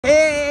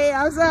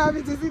I'm so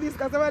happy to see this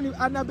cassava leaf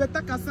and a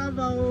better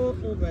cassava.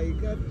 Oh my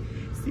God.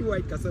 See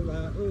white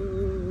cassava.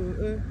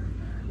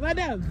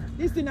 Madam,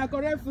 this thing is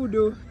correct food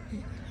though.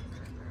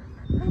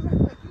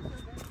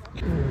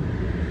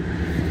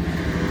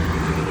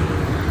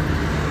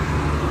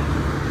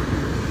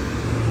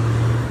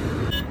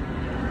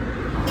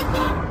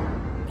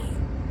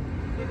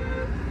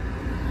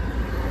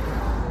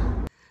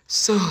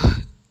 So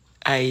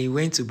I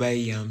went to buy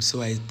yam,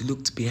 so I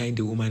looked behind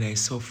the woman. I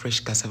saw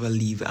fresh cassava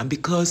leaf, and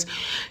because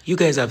you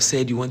guys have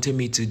said you wanted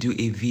me to do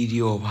a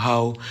video of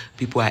how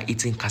people are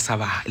eating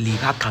cassava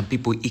leaf, how can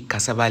people eat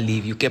cassava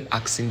leaf, you kept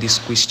asking these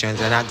questions,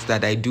 and asked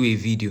that I do a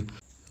video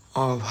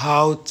of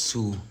how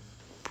to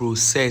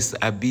process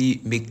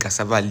make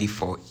cassava leaf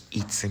for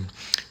eating.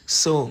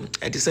 So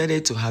I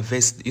decided to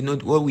harvest. You know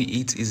what we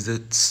eat is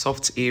the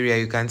soft area.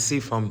 You can see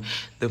from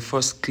the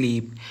first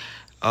clip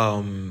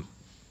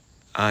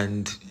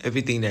and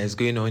everything that is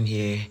going on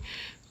here.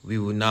 We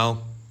will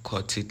now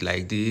cut it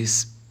like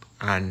this,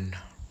 and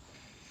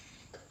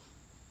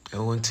I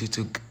want you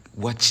to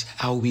watch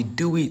how we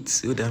do it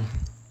so that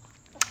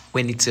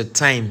when it's your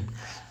time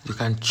you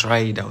can try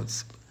it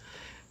out.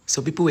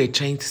 So people were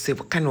trying to say,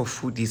 what kind of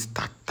food is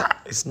that?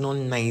 It's not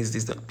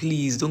nice.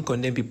 Please don't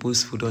condemn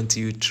people's food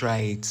until you try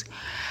it.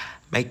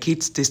 My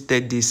kids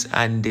tasted this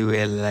and they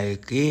were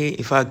like, hey,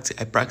 in fact,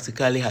 I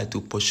practically had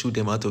to pursue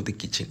them out of the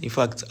kitchen. In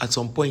fact, at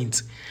some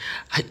point,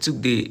 I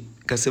took the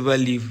cassava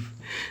leaf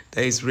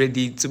that is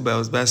ready to my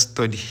husband's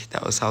study.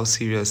 That was how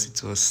serious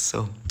it was.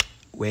 So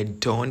we're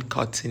done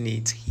cutting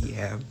it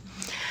here.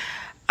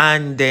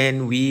 And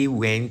then we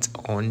went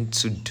on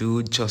to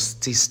do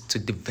justice to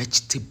the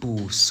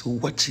vegetables. So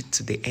watch it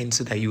to the end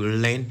so that you will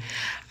learn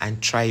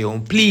and try your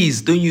own.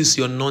 Please don't use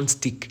your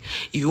non-stick.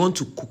 If you want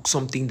to cook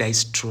something that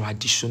is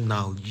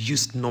traditional,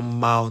 use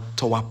normal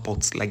tower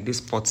pots. Like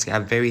these pots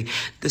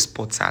these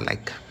pots are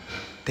like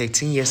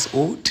 13 years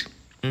old.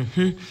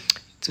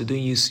 So don't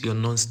use your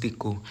non-stick.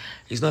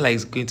 It's not like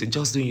it's going to,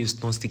 just don't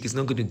use non-stick. It's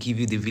not going to give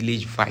you the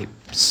village vibe.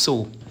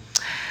 So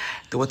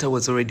the water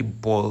was already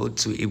boiled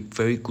to a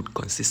very good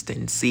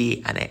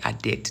consistency, and I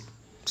added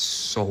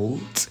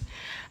salt,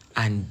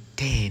 and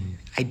then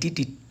I did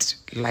it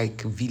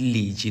like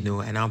village,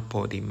 and I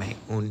poured in my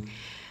own,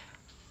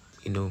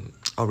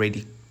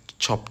 already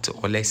chopped,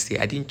 or let's say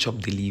I didn't chop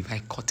the leaf,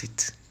 I cut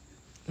it.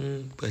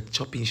 But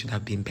chopping should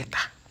have been better.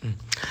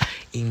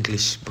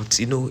 English, but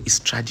it's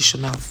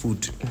traditional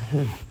food.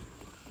 You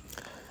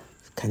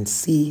can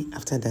see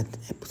after that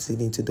I put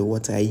it into the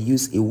water. I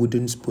use a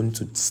wooden spoon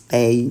to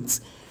stir it.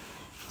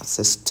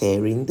 After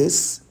stirring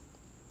this,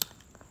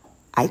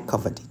 I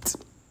covered it.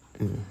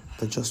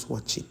 But just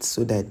watch it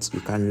so that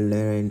you can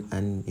learn,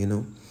 and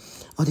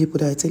all the people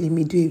that are telling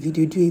me do a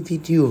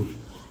video.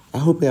 I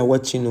hope you are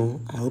watching.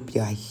 I hope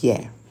you are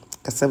here.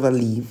 Cassava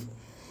leaf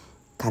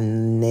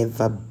can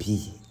never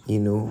be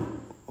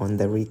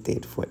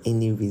underrated for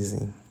any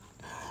reason.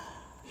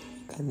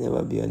 Can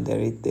never be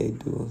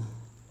underrated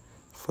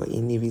for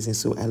any reason.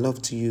 So I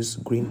love to use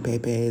green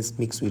peppers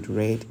mixed with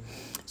red,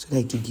 so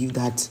that to give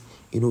that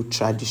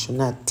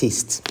traditional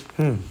taste.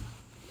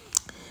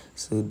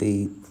 So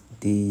the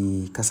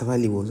cassava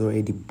leaf was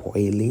already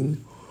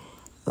boiling.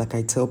 Like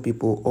I tell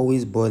people,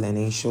 always boil and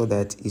ensure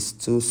that it's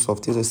still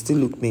soft. It will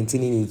still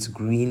maintaining its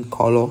green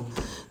color.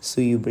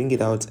 So you bring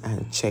it out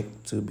and check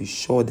to be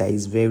sure that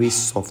it's very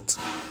soft.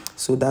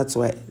 So that's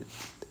why.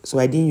 So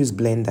I didn't use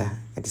blender.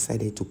 I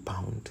decided to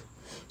pound,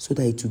 so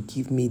that it will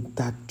give me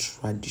that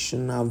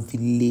traditional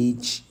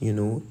village,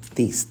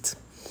 taste.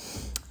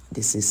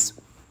 This is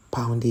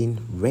pounding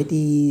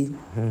ready.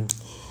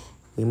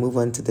 We move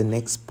on to the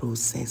next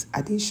process.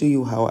 I didn't show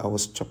you how I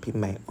was chopping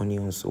my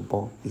onions,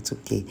 but it's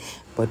okay.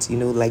 But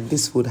like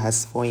this food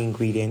has 4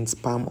 ingredients: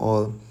 palm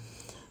oil,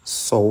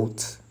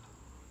 salt,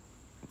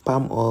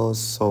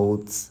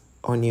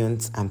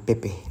 onions, and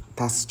pepper.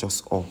 That's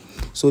just all.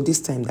 So this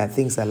time that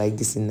things are like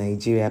this in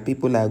Nigeria,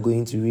 people are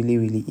going to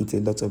really eat a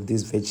lot of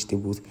these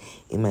vegetables.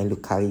 In my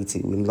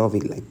locality, we love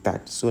it like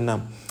that. So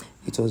now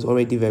it was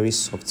already very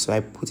soft, so I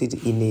put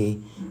it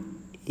in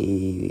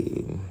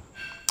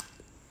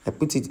I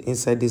put it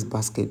inside this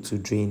basket to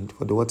drain,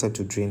 for the water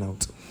to drain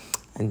out.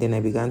 And then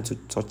I began to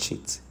touch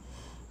it,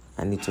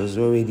 and it was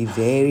already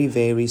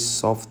very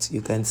soft.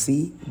 You can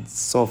see it's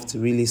soft,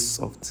 really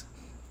soft.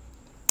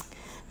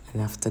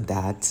 And after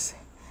that,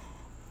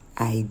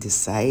 I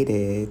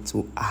decided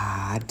to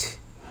add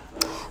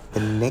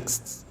the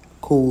next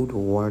cold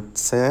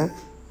water.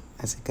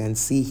 As you can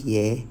see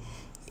here,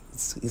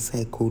 it's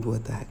like cold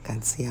water. I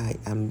can see how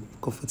I'm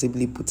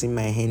comfortably putting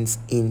my hands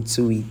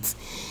into it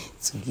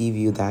to give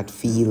you that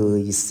feel.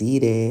 You see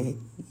there?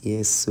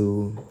 Yes.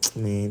 So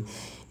man,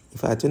 in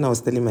fact, when I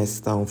was telling my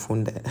sister on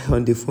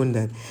the phone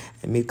that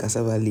I made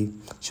cassava leaf,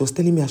 she was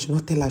telling me I should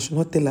not tell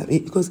her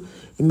because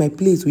in my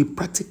place we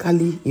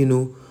practically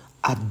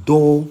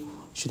adore,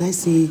 should I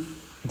say,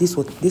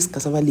 this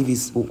cassava leaf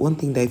is one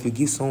thing that if you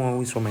give someone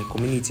who is from my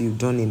community, you've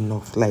done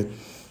enough. Like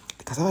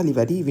the cassava leaf,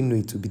 I didn't even know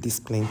it would be this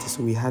plenty.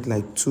 So we had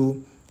like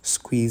 2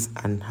 squeeze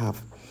and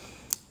half,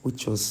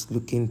 which was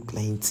looking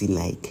plenty.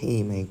 Like,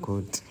 hey my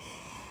God.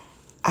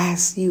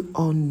 As you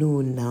all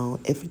know now,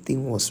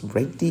 everything was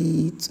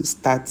ready to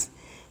start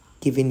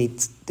giving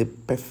it the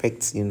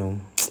perfect,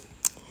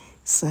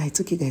 So I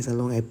took you guys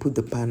along. I put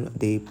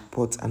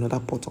another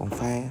pot on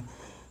fire,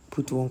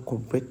 put one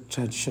correct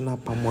traditional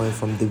palm oil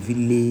from the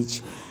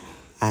village,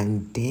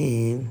 and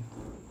then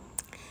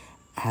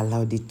I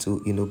allowed it to,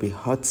 be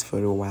hot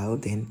for a while.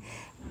 Then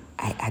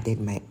I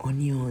added my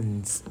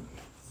onions.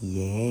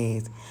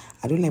 Yes,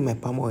 I don't like my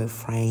palm oil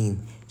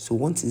frying. So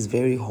once it's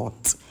very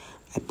hot,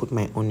 I put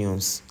my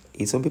onions.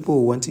 Some people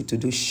will want it to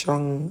do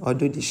shung,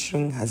 although the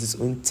shung has its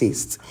own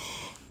taste.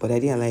 But I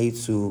didn't allow it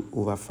to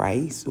over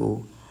fry,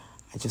 so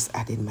I just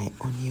added my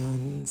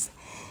onions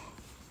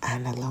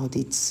and allowed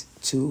it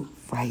to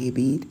fry a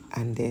bit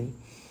and then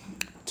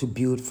to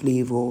build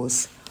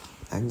flavors.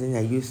 And then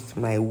I used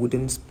my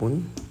wooden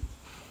spoon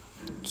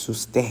to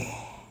stir.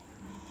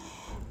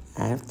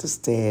 After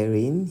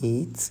stirring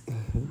it,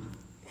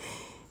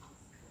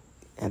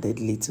 added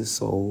little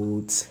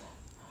salt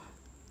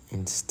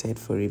and stirred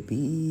for a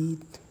bit.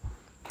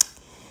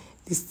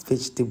 This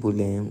vegetable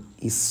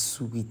is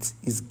sweet.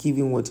 It's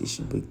giving what it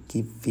should be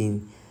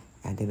giving.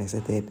 And then I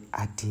started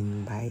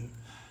adding my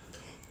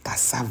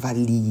cassava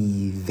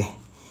leaf.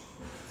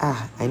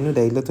 I know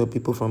that a lot of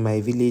people from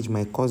my village,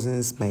 my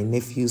cousins, my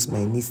nephews,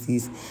 my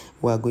nieces,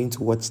 who are going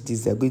to watch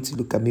this, they're going to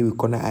look at me with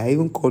corner. I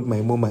even called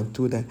my mom and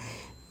told her.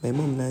 My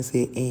mom now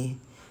say,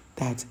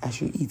 that I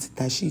should eat.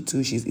 That she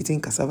too, she's eating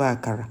cassava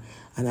akara.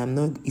 And I'm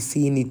not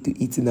seeing it to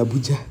eat in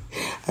Abuja.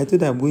 I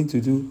told her I'm going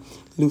to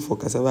look for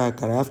cassava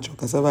akara. After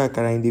cassava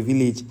akara in the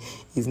village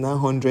is now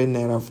 100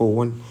 naira for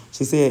one.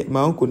 She said,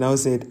 my uncle now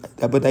said,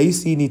 but are you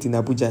seeing it in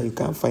Abuja? You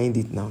can't find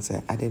it now. So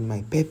I added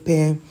my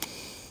pepper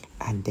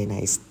and then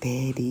I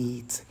stirred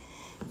it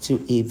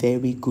to a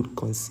very good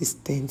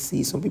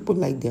consistency. Some people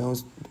like their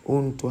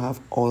own to have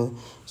oil.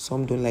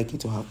 Some don't like it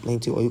to have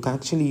plenty. Or you can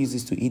actually use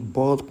this to eat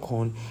boiled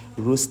corn,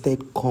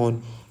 roasted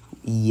corn,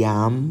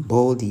 yam,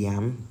 boiled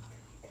yam,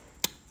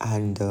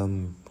 and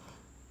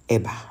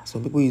eba.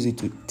 Some people use it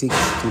to eat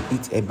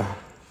eba.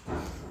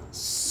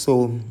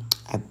 So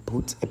I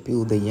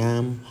peeled the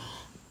yam,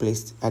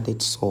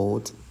 added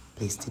salt,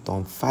 placed it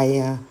on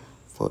fire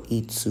for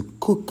it to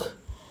cook.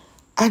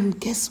 And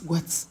guess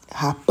what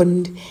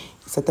happened?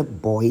 It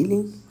started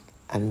boiling,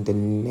 and the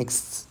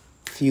next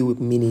few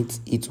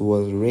minutes it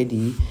was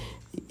ready.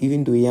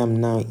 Even though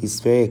yam now is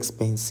very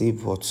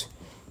expensive, but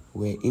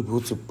we're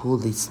able to pull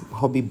this.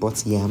 Hobby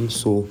bought yam,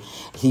 so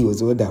he was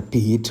the one that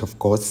paid, of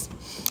course.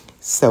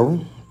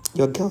 So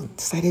your girl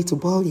decided to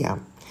boil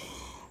yam,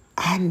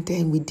 and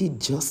then we did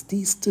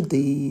justice to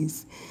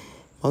this.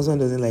 My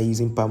husband doesn't like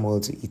using palm oil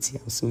to eat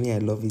yam, so me, I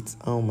love it.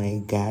 Oh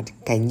my God,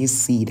 can you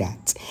see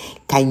that?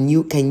 Can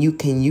you?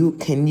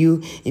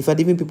 In fact,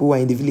 even people who are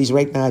in the village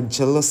right now are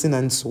jealousing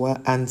and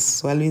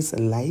swallowing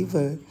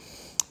saliva,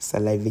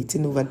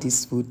 salivating over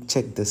this food.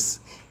 Check this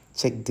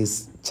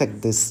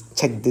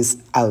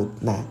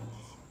out now.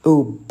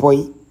 Oh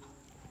boy.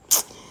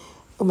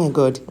 Oh my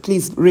God,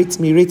 please rate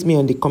me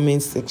on the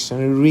comment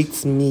section.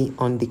 Rate me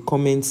on the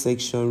comment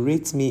section.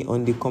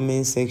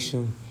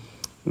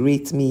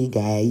 Rate me,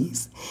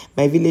 guys.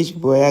 My village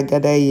boy, I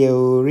gather here.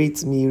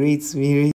 Rate me.